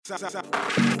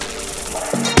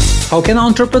How can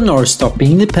entrepreneurs stop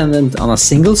being dependent on a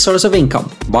single source of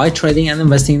income by trading and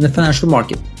investing in the financial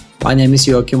market? My name is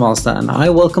Joachim Alstad and I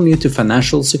welcome you to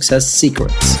Financial Success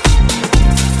Secrets.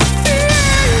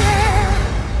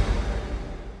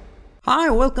 Hi,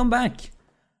 welcome back.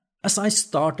 As I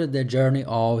started the journey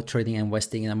of trading and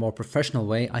investing in a more professional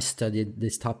way, I studied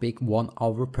this topic 1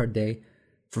 hour per day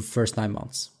for the first 9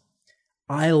 months.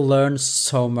 I learned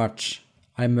so much.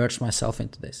 I immersed myself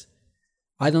into this.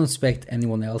 I don't expect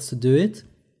anyone else to do it.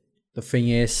 The thing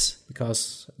is,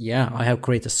 because I have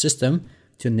created a system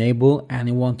to enable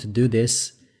anyone to do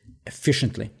this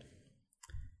efficiently.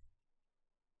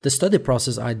 The study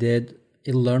process I did,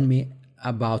 it learned me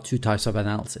about 2 types of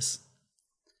analysis.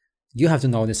 You have to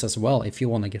know this as well if you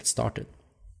want to get started.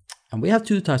 And we have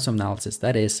 2 types of analysis.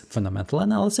 That is fundamental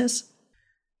analysis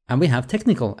and we have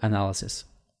technical analysis.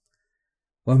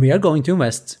 When we are going to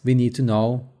invest, we need to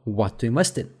know what to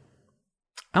invest in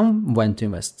and when to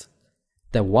invest.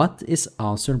 The what is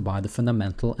answered by the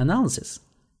fundamental analysis.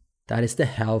 That is the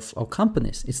health of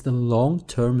companies. It's the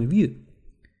long-term view.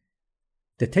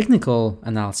 The technical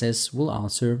analysis will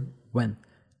answer when.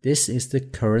 This is the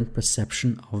current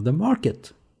perception of the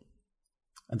market.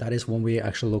 And that is when we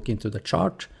actually look into the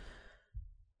chart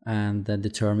and then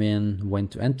determine when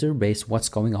to enter based on what's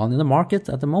going on in the market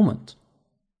at the moment.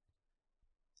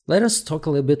 Let us talk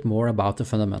a little bit more about the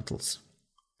fundamentals.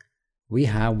 We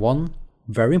have one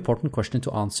very important question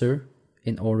to answer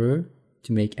in order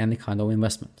to make any kind of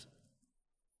investment.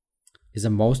 It's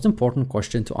the most important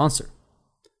question to answer.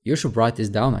 You should write this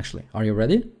down actually. Are you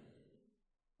ready?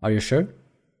 Are you sure?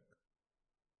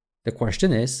 The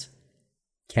question is,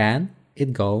 can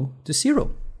it go to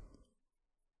zero?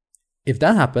 If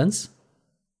that happens,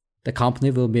 the company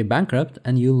will be bankrupt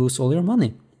and you lose all your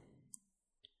money.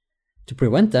 To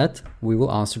prevent that, we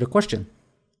will answer the question.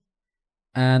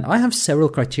 And I have several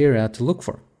criteria to look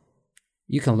for.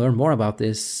 You can learn more about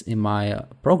this in my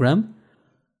program.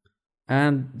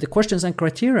 And the questions and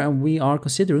criteria we are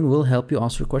considering will help you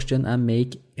answer the question and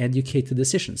make educated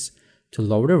decisions to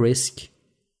lower the risk.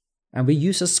 And we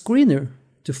use a screener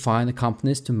to find the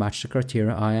companies to match the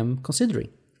criteria I am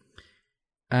considering.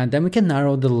 And then we can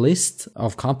narrow the list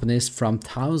of companies from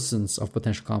thousands of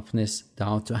potential companies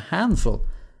down to a handful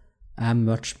and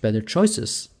much better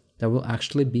choices that will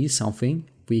actually be something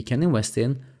we can invest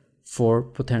in for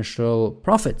potential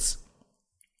profits.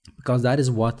 Because that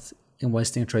is what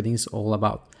investing and trading is all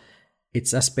about.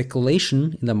 It's a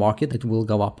speculation in the market that will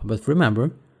go up. But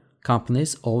remember,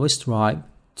 companies always strive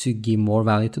to give more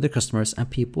value to their customers and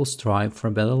people strive for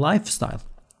a better lifestyle.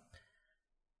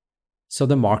 So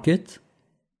the market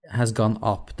has gone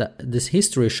up. This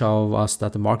history shows us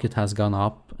that the market has gone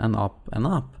up and up and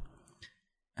up.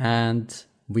 And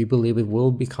we believe it will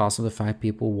because of the fact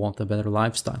people want a better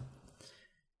lifestyle.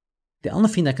 The only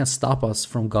thing that can stop us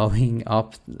from going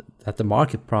up at the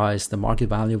market price, the market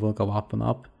value will go up and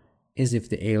up, is if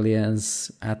the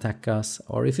aliens attack us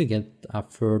or if we get a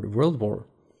third world war.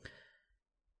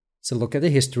 So look at the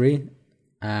history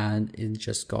and it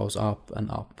just goes up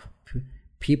and up.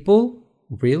 People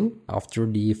will, after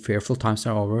the fearful times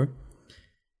are over,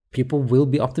 people will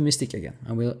be optimistic again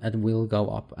and will go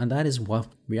up. And that is what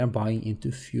we are buying into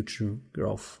future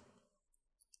growth.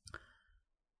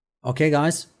 Okay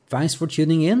guys, thanks for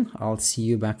tuning in. I'll see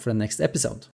you back for the next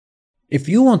episode. If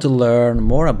you want to learn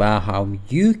more about how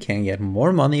you can get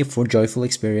more money for joyful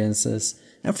experiences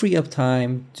and free up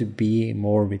time to be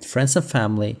more with friends and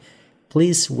family,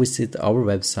 please visit our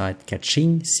website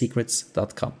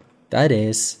catchingsecrets.com. That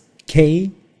is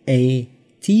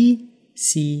KATCHING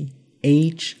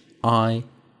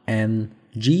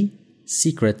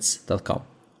secrets.com.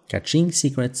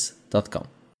 catchingsecrets.com.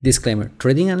 Disclaimer: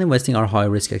 trading and investing are high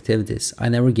risk activities. I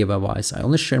never give advice. I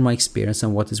only share my experience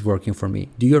and what is working for me.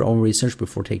 Do your own research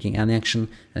before taking any action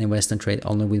and invest and trade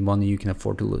only with money you can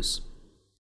afford to lose.